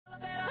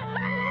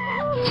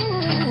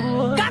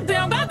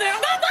Goddamn,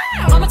 goddamn,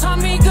 goddamn. Mama taught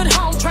me good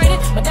home training.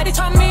 My daddy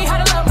taught me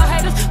how to love my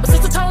haters. My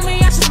sister told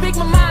me I should speak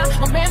my mind.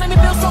 My man made me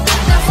feel so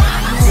goddamn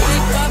fine.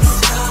 Wake up,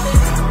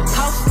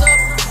 house up.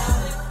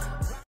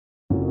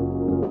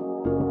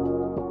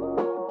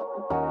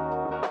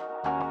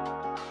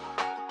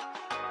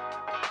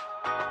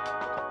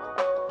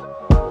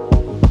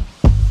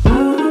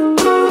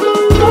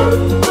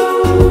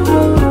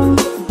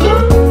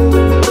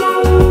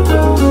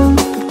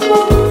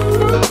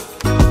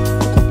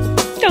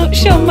 Don't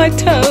show my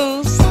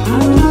toes.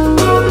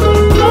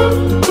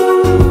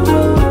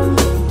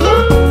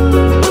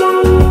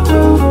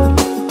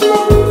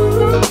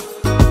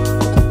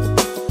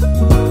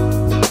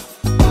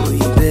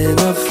 We've been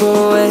up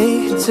for way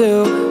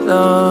too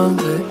long,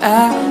 but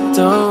I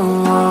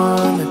don't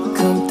wanna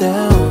come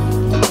down.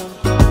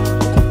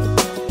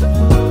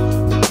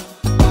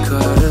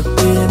 Caught up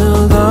in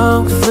a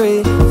long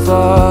free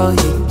fall,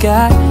 you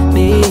got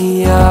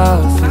me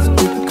off of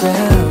the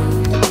ground.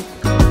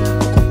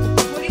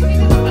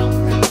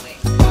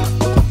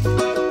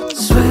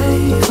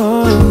 Sway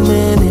for a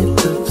minute,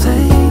 the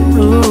plane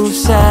moves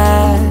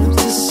side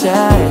to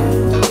side.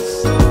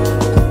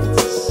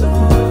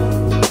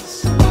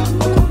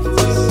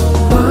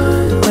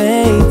 One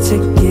way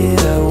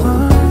ticket, I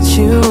want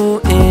you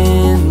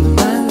in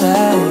my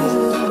life.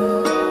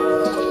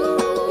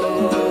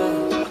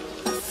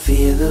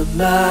 Feel a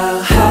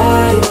mile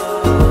high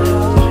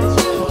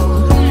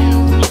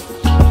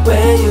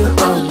when you're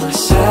on my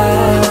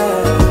side.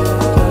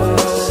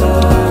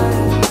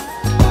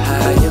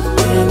 High up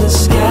in the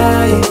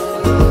sky,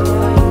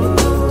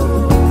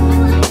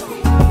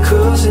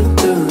 cruising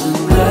through the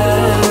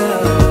night.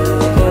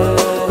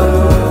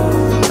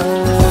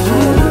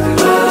 Feel a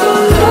mile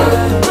high.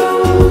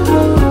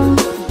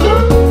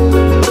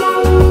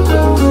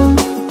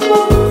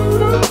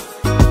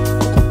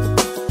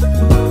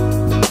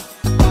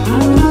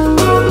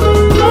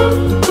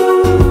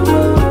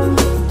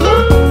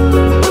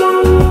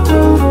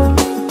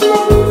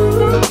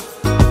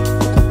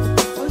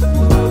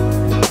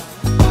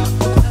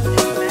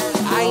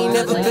 I ain't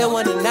never been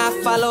one to not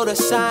follow the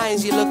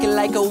signs. You're looking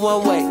like a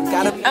one-way.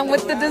 Gotta I'm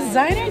with the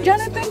designer,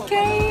 Jonathan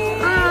Kane.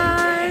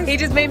 Hi. He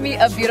just made me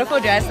a beautiful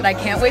dress that I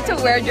can't wait to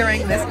wear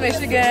during Miss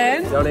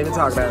Michigan. Don't even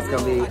talk about it. It's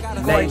gonna be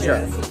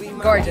nature.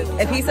 Gorgeous.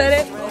 If he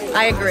said it,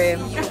 I agree.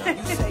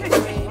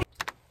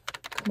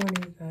 Good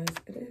morning, you guys.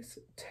 It is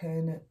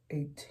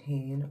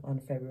 10:18 on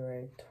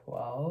February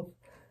 12th.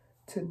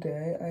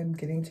 Today, I'm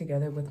getting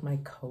together with my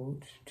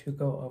coach to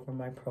go over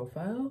my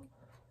profile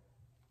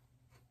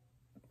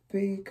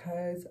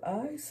because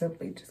I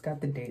simply just got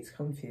the dates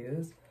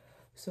confused.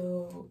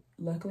 So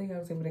luckily, I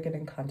was able to get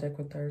in contact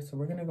with her. So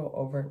we're gonna go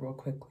over it real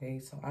quickly.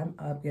 So I'm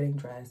up getting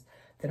dressed.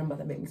 Then I'm about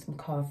to make me some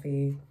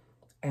coffee,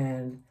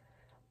 and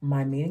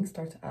my meeting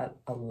starts at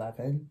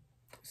 11.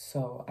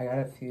 So I got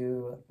a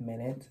few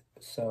minutes.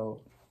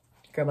 So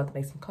girl, about to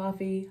make some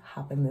coffee,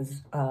 hop in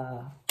this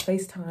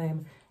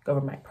FaceTime, go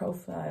over my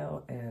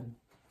profile, and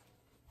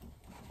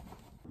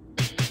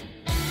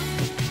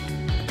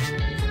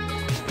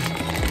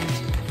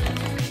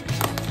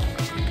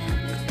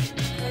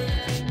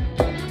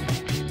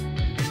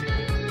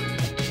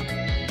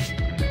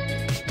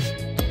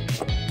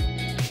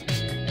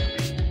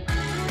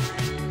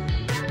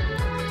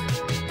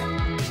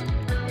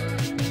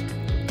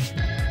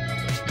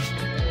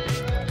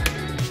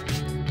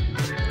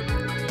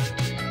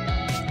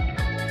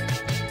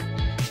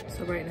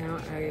right now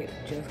I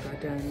just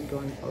got done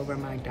going over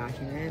my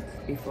documents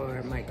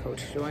before my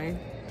coach joined,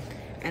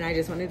 and I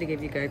just wanted to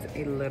give you guys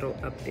a little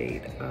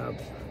update of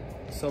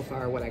so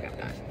far what I got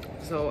done.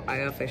 So I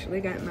officially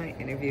got my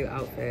interview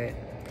outfit,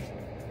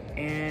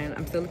 and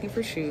I'm still looking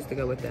for shoes to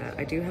go with that.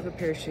 I do have a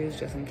pair of shoes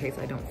just in case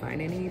I don't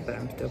find any, but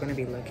I'm still gonna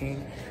be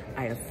looking.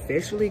 I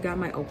officially got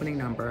my opening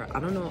number.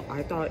 I don't know,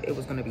 I thought it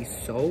was gonna be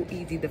so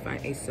easy to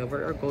find a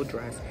silver or gold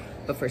dress,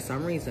 but for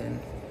some reason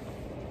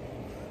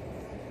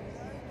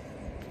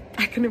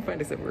I couldn't find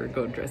a silver or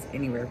gold dress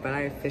anywhere, but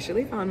I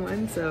officially found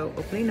one. So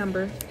opening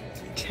number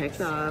checks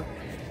off,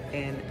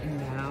 and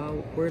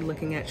now we're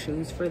looking at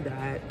shoes for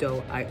that.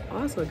 Though I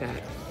also got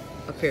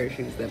a pair of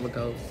shoes that would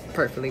go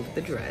perfectly with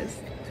the dress.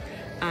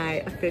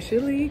 I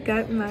officially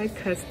got my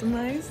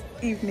customized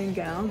evening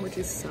gown, which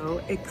is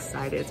so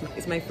excited.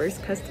 It's my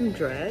first custom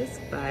dress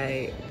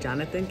by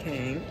Jonathan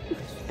Kane,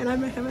 and I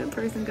met him in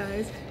person,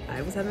 guys.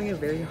 I was having a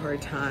very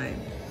hard time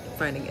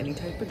finding any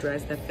type of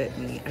dress that fit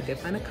me. I did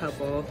find a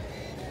couple,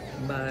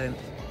 but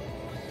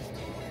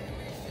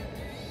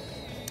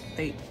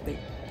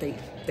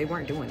they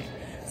weren't doing it.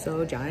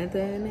 So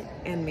Jonathan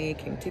and me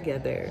came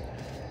together,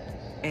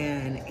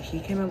 and he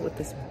came up with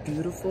this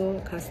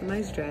beautiful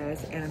customized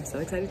dress, and I'm so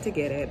excited to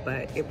get it,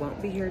 but it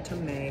won't be here till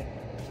May,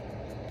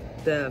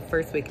 the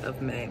first week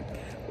of May,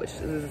 which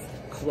is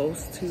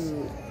close to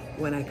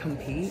when I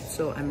compete.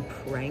 So I'm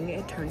praying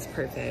it turns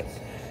perfect,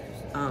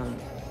 and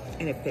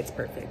it fits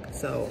perfect.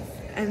 So,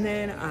 and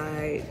then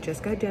I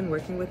just got done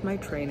working with my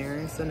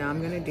trainer, so now I'm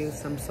gonna do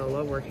some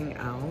solo working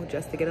out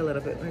just to get a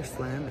little bit more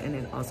slim, and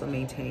then also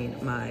maintain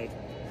my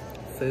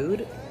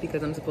food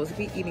because I'm supposed to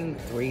be eating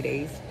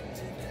 3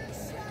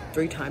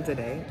 times a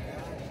day.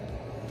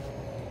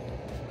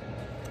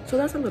 So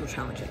that's a little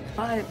challenging,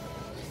 but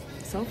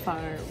so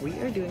far we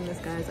are doing this,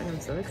 guys. I am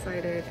so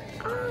excited.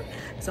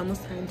 It's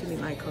almost time to meet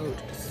my coach,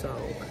 so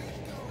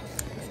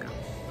let's go.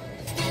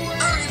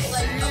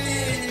 Like,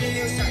 okay, the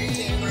video started in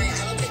January.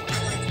 I don't think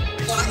I'm like,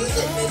 why is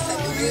it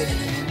mid-February?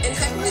 And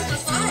February's been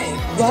flying.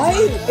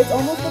 Right? It's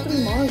almost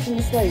 3 months and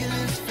it's like,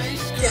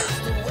 Yeah.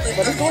 Like,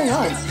 what is going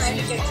on? It's time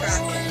to get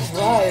cracking.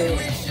 Right.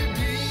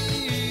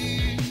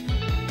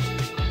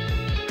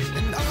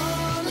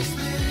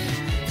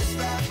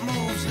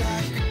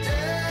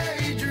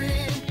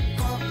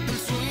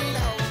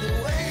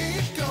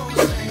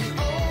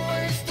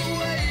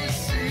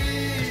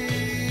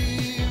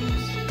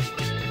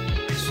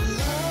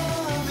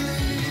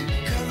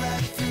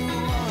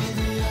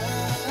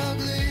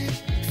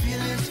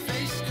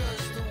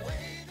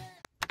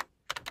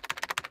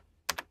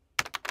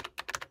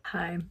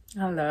 Hi,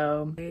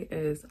 hello. It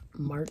is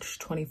March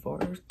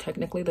 24th,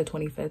 technically the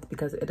 25th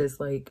because it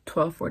is like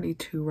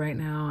 12:42 right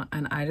now,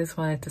 and I just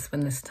wanted to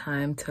spend this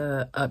time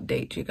to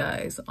update you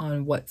guys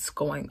on what's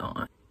going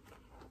on.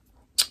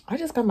 I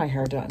just got my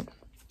hair done.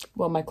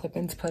 Well, my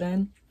clip-ins put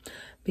in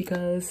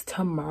because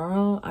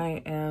tomorrow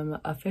I am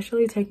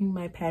officially taking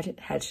my pageant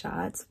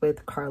headshots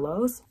with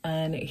Carlos,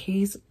 and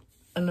he's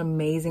an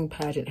amazing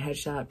pageant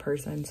headshot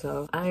person,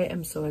 so I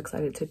am so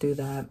excited to do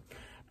that.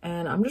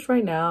 And I'm just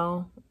right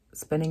now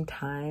spending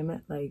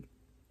time like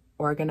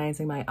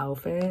organizing my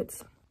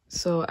outfits.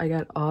 So I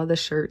got all the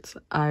shirts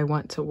I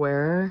want to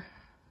wear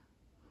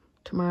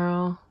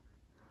tomorrow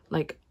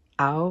like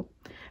out,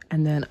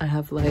 and then I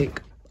have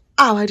like,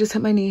 ow, I just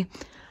hit my knee,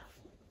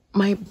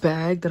 my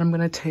bag that I'm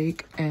gonna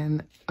take,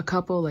 and a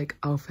couple like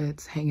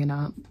outfits hanging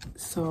up.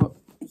 So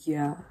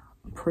yeah,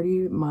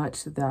 pretty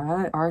much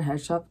that. Our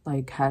headshot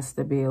like has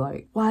to be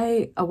like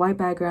a white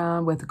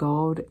background with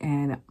gold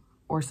and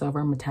or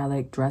silver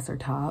metallic dress or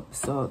top,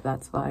 so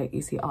that's why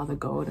you see all the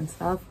gold and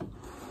stuff.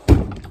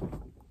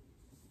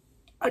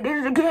 I did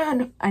it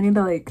again. I need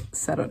to like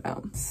settle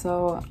down.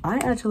 So I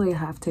actually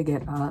have to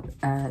get up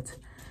at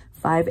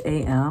 5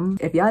 a.m.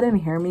 If y'all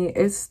didn't hear me,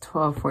 it's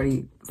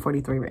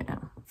 12:43 right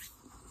now.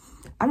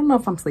 I don't know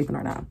if I'm sleeping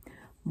or not,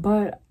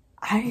 but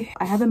I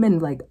haven't been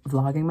like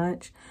vlogging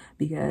much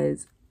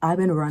because I've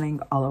been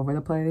running all over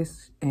the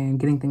place and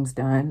getting things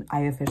done.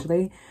 I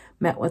officially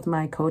met with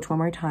my coach one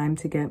more time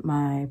to get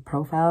my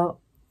profile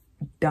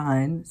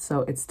done,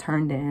 so it's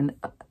turned in.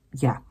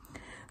 Yeah,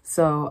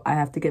 so I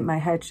have to get my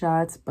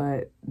headshots,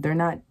 but they're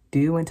not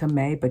due until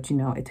May, but you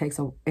know, it takes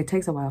a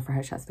while for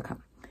headshots to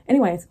come.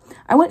 Anyways,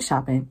 I went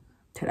shopping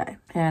today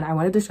and I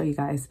wanted to show you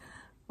guys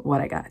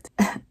what I got.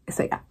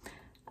 So yeah,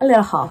 a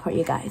little haul for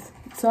you guys.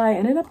 So I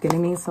ended up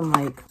getting me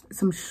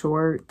some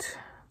short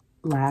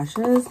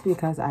lashes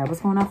because I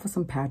was going off with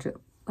some pageant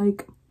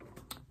like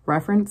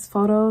reference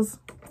photos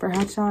for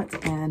headshots,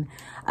 and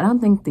I don't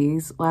think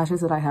these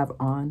lashes that I have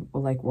on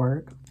will like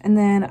work. And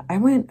then I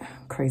went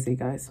crazy,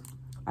 guys.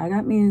 I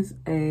got me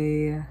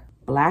a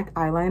black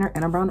eyeliner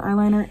and a brown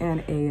eyeliner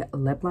and a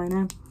lip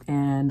liner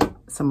and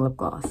some lip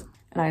gloss.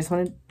 And I just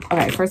wanted,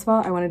 okay, first of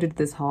all, I wanted to do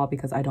this haul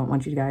because I don't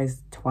want you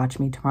guys to watch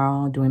me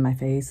tomorrow doing my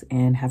face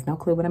and have no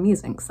clue what I'm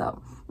using.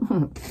 So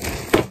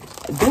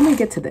then we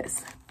get to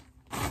this.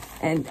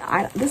 And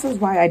this is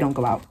why I don't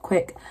go out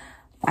quick.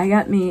 I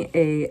got me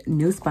a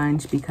new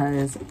sponge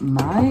because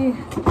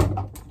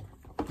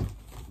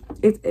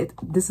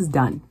this is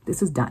done.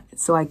 This is done.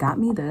 So I got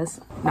me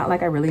this. Not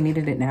like I really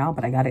needed it now,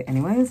 but I got it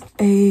anyways.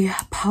 A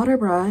powder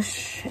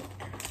brush.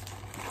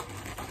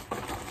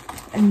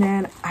 And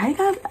then I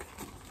got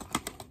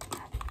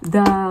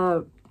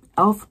the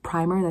e.l.f.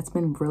 primer that's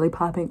been really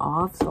popping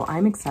off. So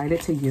I'm excited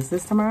to use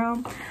this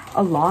tomorrow,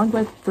 along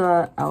with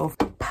the e.l.f.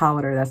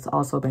 powder that's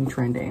also been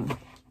trending.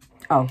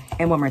 Oh,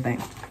 and one more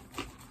thing.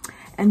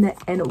 And the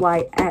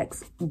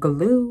NYX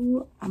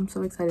glue. I'm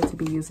so excited to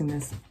be using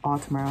this all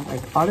tomorrow.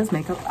 Like, all this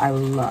makeup I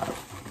love.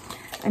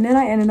 And then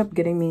I ended up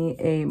getting me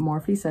a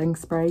Morphe setting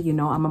spray. You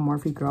know I'm a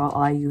Morphe girl.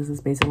 All I use is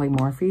basically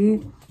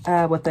Morphe.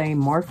 With a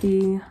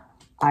Morphe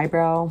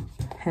eyebrow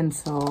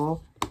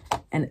pencil,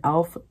 an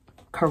e.l.f.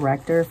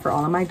 corrector for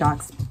all of my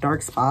dark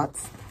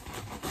spots,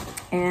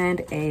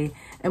 and a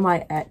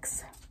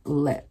NYX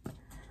lip.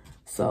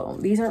 So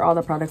these are all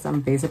the products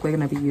I'm basically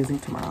going to be using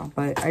tomorrow.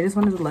 But I just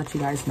wanted to let you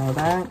guys know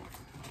that.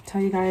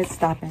 Tell you guys,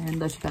 stop in,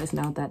 let you guys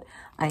know that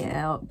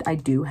I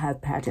do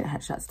have pageant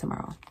headshots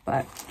tomorrow.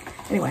 But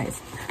anyways,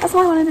 that's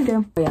what I wanted to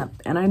do. But yeah,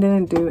 and I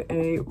didn't do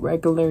a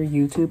regular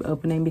YouTube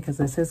opening because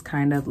this is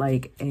kind of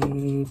like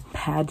a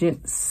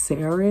pageant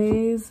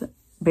series.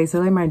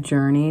 Basically my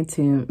journey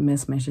to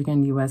Miss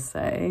Michigan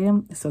USA.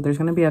 So there's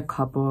going to be a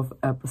couple of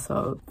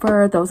episodes.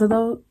 For those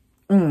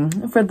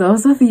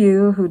of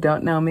you who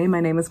don't know me, my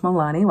name is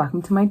Milani.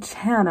 Welcome to my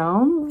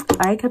channel.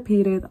 I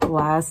competed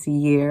last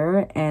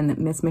year in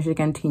Miss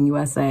Michigan Teen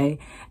USA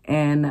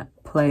and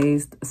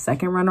placed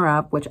second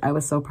runner-up, which I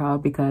was so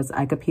proud because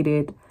I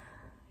competed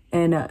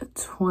in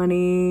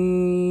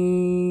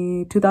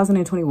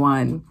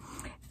 2021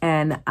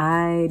 and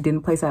I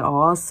didn't place at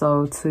all.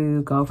 So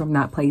to go from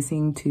not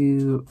placing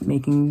to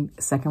making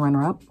second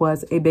runner-up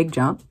was a big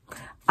jump.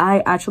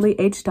 I actually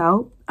aged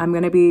out. I'm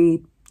going to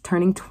be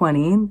turning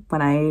 20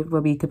 when I will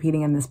be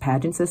competing in this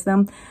pageant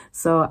system.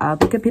 So I'll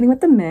be competing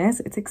with the Miss.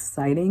 It's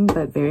exciting,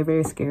 but very,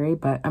 very scary,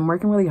 but I'm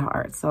working really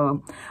hard.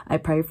 So I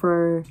pray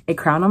for a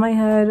crown on my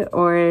head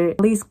or at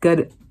least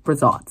good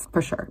results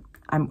for sure.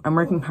 I'm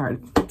working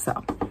hard.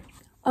 So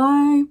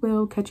I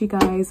will catch you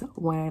guys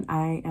when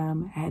I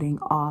am heading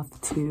off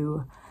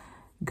to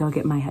go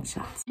get my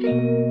headshots.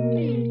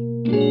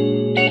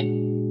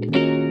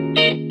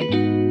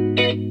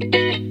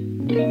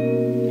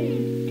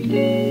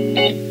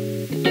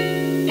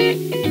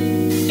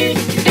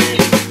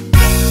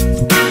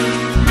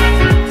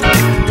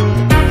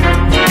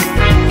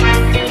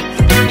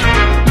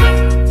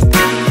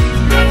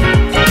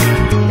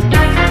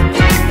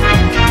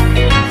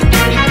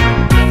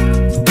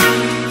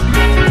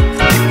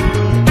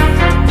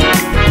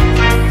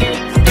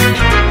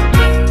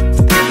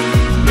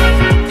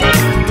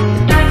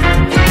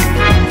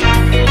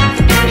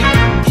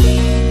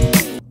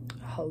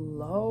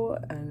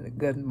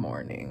 Good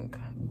morning,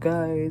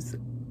 guys.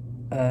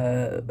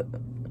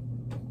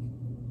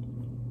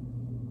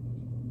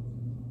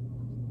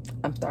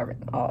 I'm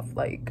starting off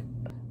like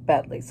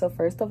badly. So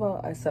first of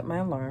all, I set my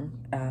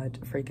alarm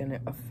at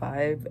freaking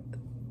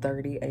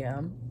 5:30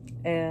 a.m.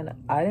 and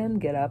I didn't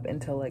get up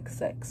until like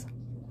 6,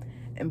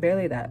 and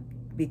barely that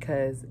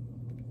because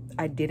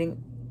I didn't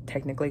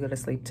technically go to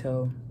sleep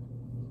till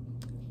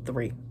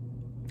 3.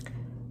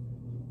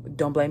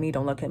 Don't blame me,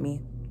 don't look at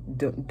me,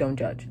 don't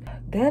judge.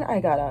 Then I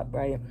got up,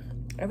 right?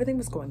 Everything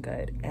was going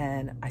good,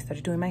 and I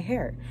started doing my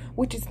hair,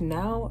 which is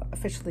now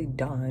officially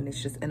done.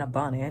 It's just in a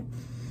bonnet,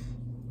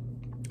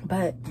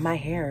 but my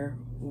hair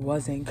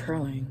wasn't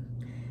curling,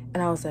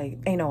 and I was like,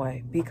 ain't no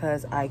way,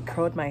 because I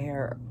curled my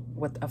hair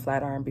with a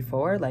flat iron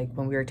before, like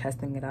when we were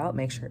testing it out,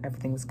 make sure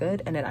everything was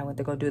good, and then I went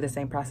to go do the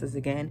same process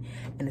again,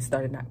 and it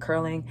started not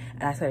curling,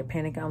 and I started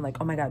panicking. I'm like,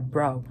 oh my god,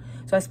 bro.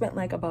 So I spent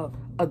like about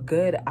a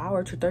good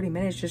hour to 30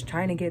 minutes just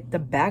trying to get the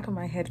back of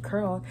my head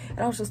curled, and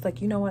I was just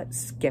like, you know what,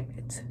 skip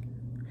it.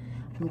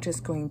 I'm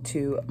just going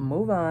to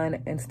move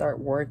on and start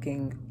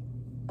working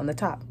on the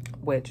top,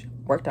 which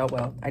worked out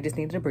well. I just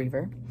needed a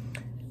breather,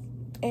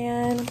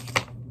 and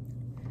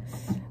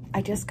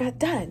I just got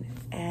done,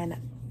 and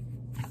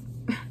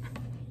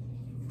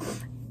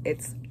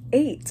it's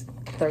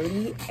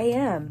 8:30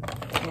 a.m.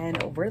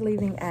 and we're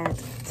leaving at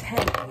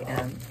 10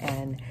 a.m.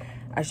 and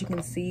as you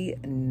can see,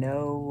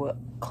 no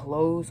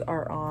clothes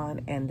are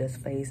on and this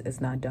face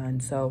is not done,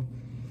 so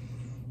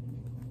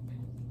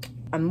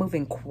I'm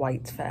moving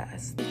quite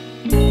fast.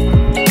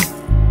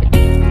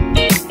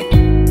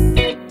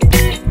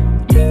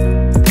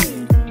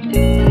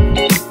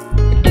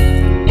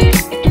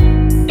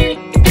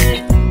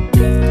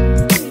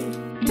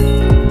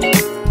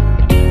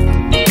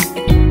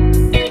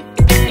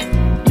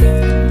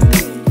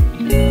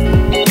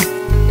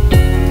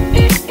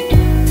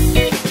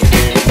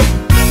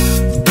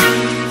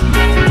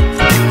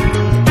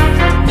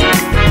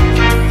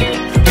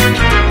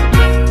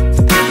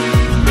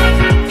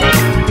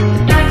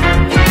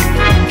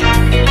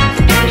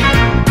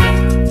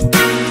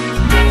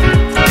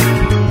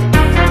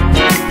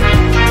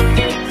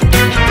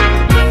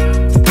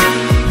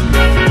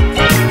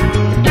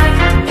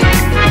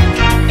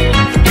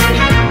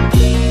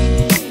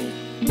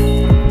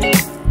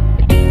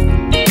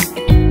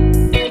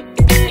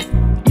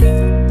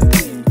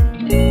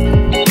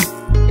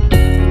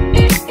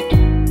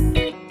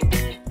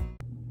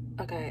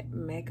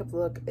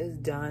 Look is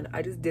done.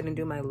 I just didn't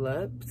do my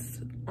lips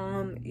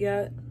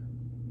yet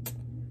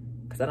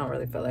because I don't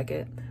really feel like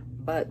it,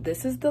 but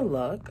this is the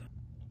look.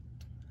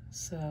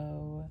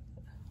 So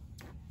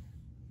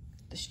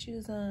the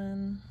shoes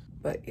on,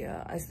 but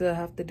yeah, I still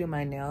have to do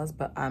my nails,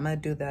 but I'm gonna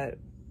do that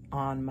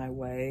on my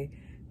way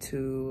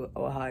to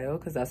Ohio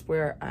because that's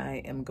where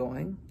I am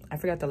going. I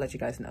forgot to let you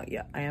guys know.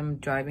 Yeah, I am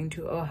driving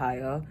to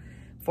Ohio,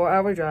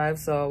 4-hour drive.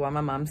 So while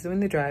my mom's doing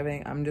the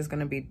driving, I'm just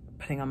gonna be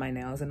putting on my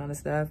nails and all this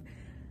stuff.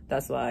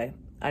 That's why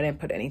I didn't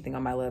put anything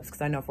on my lips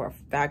because I know for a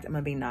fact I'm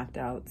gonna be knocked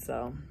out.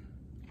 So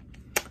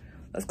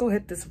let's go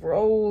hit this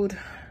road.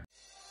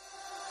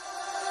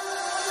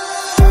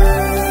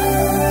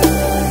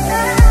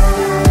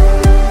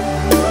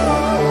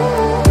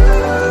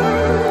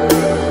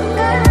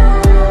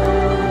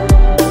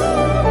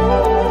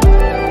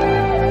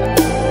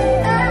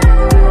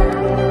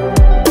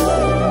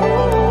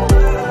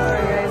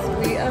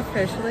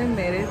 Officially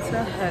made it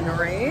to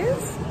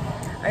Henry's.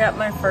 I got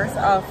my first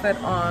outfit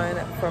on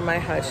for my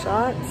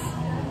headshots.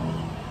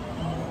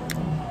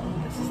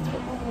 This is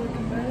totally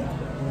looking good.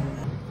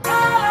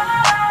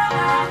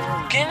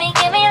 Give me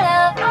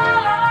love.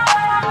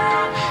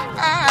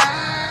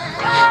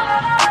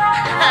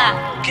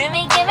 Give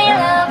me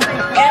love.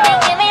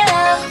 Give me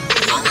love.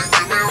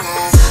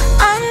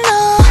 I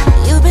know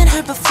you've been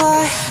hurt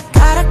before.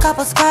 Got a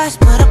couple scars,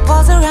 put a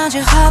pulse around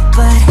your heart,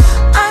 but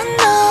I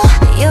know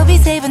you'll be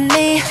saving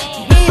me.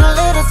 Need a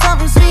little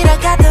something sweet, I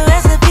got the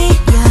recipe.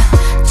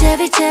 Yeah,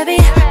 Chevy,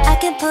 I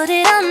can put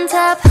it on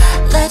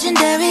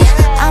legendary.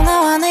 I'm the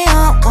one they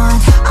all want.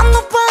 I'm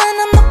the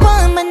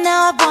one, but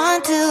now I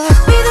want to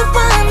be the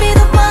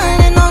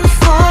one, and only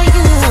for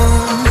you.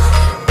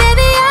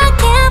 Baby, I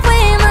can't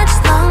wait much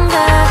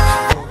longer.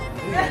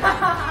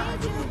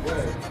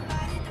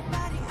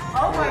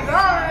 Oh my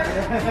god!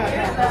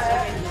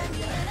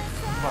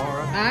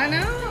 I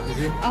know.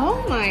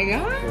 Oh my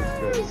god.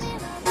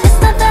 It's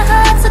not that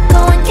hard, so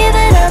go and give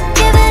it up,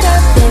 baby.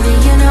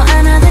 You know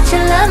I know that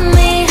you love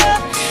me.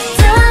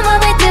 Tell me what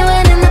we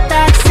doing in the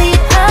backseat.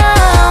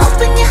 Oh,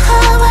 open your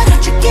heart, why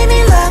don't you give me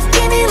love,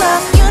 give me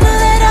love. You know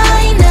that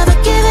I ain't never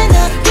giving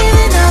up,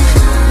 giving up.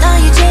 Now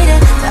you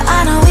jaded, but I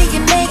know we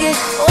can make it.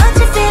 What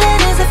you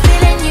feeling is a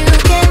feeling you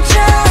can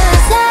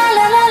trust. La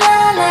la la la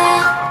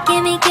la,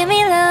 give me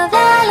love.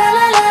 La la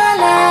la la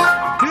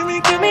la,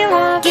 give me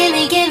love. Give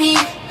me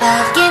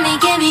love, give me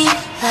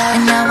love.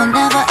 And I will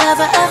never,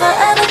 ever, ever,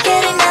 ever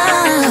get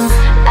enough.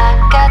 I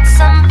got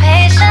some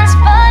patience,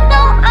 but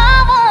no,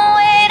 I won't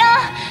wait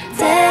all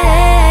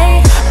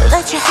day.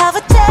 Let you have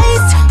a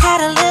taste,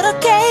 had a little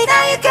cake.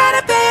 Now you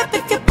gotta pay up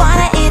if you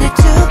wanna eat it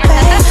too,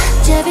 babe.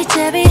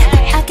 Chubby,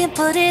 I can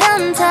put it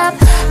on top.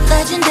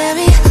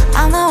 Legendary,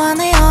 I'm the one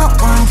they all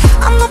want.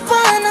 I'm the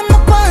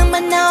one,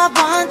 but now I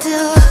want to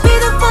be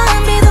the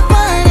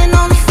one, and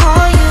only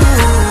for you.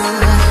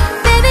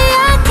 Baby,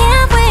 I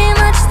can't wait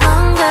much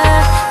longer.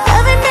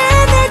 Every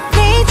minute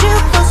need you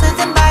closer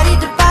than body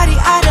to body,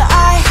 eye to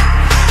eye.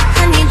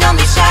 Honey, don't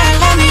be shy,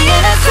 let me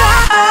in a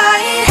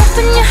ride.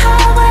 Open your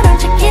heart, why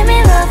don't you give me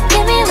love,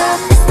 give me love.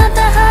 It's not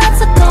that hard,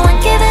 so go and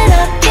give it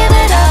up, give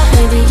it up.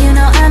 Baby, you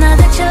know I know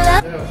that you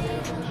love.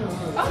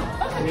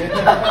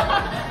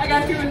 I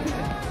got you.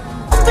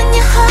 Open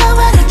your heart,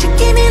 why don't you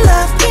give me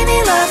love, give me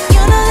love. You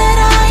know that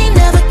I ain't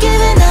never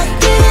giving up,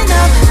 giving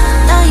up.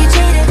 Now you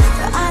jaded,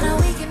 but I know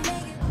we can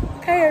make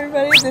it. Hey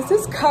everybody, this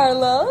is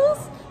Carlos.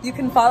 You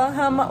can follow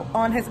him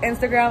on his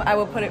Instagram. I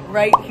will put it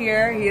right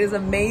here. He is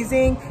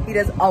amazing. He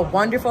does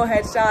wonderful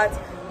headshots,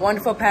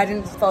 wonderful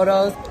pageant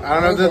photos. I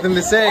don't have nothing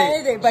to say.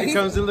 Anything, but She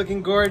comes in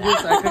looking gorgeous.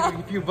 I click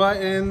a few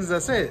buttons.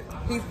 That's it.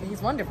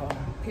 He's wonderful,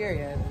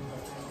 period.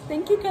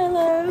 Thank you,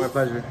 Carlos. My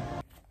pleasure.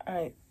 All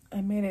right,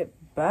 I made it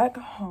back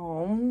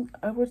home.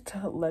 I would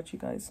let you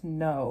guys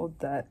know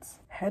that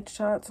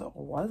headshots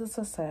was a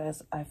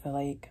success. I feel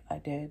like I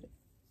did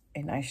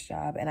a nice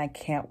job, and I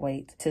can't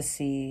wait to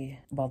see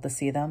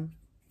them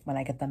when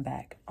I get them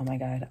back. Oh my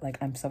god, like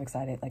I'm so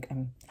excited. Like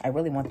I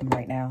really want them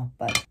right now,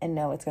 but I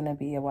know it's gonna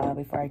be a while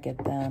before I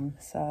get them.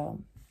 So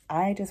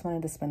I just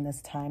wanted to spend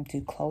this time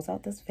to close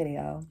out this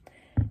video,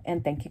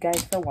 and thank you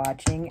guys for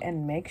watching,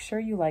 and make sure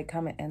you like,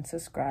 comment, and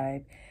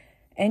subscribe.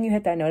 And you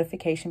hit that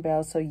notification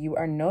bell so you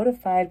are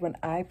notified when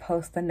I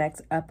post the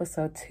next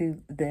episode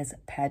to this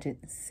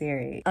pageant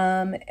series.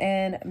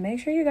 And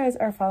make sure you guys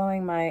are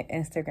following my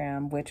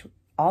Instagram, which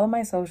all of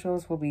my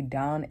socials will be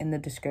down in the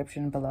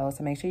description below.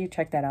 So make sure you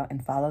check that out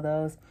and follow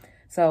those.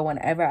 So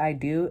whenever I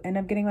do end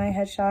up getting my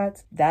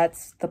headshots,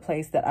 that's the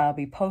place that I'll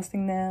be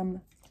posting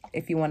them.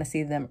 If you want to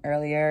see them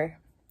earlier,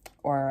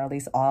 or at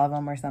least all of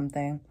them or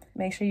something,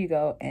 make sure you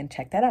go and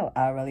check that out.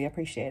 I'll really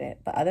appreciate it.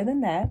 But other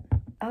than that,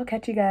 I'll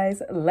catch you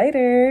guys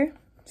later.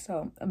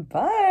 So,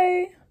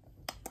 bye.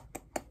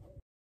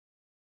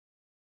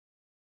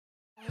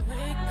 I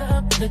wake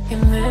up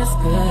looking this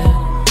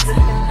good,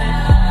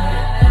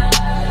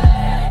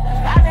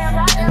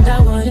 and I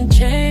wouldn't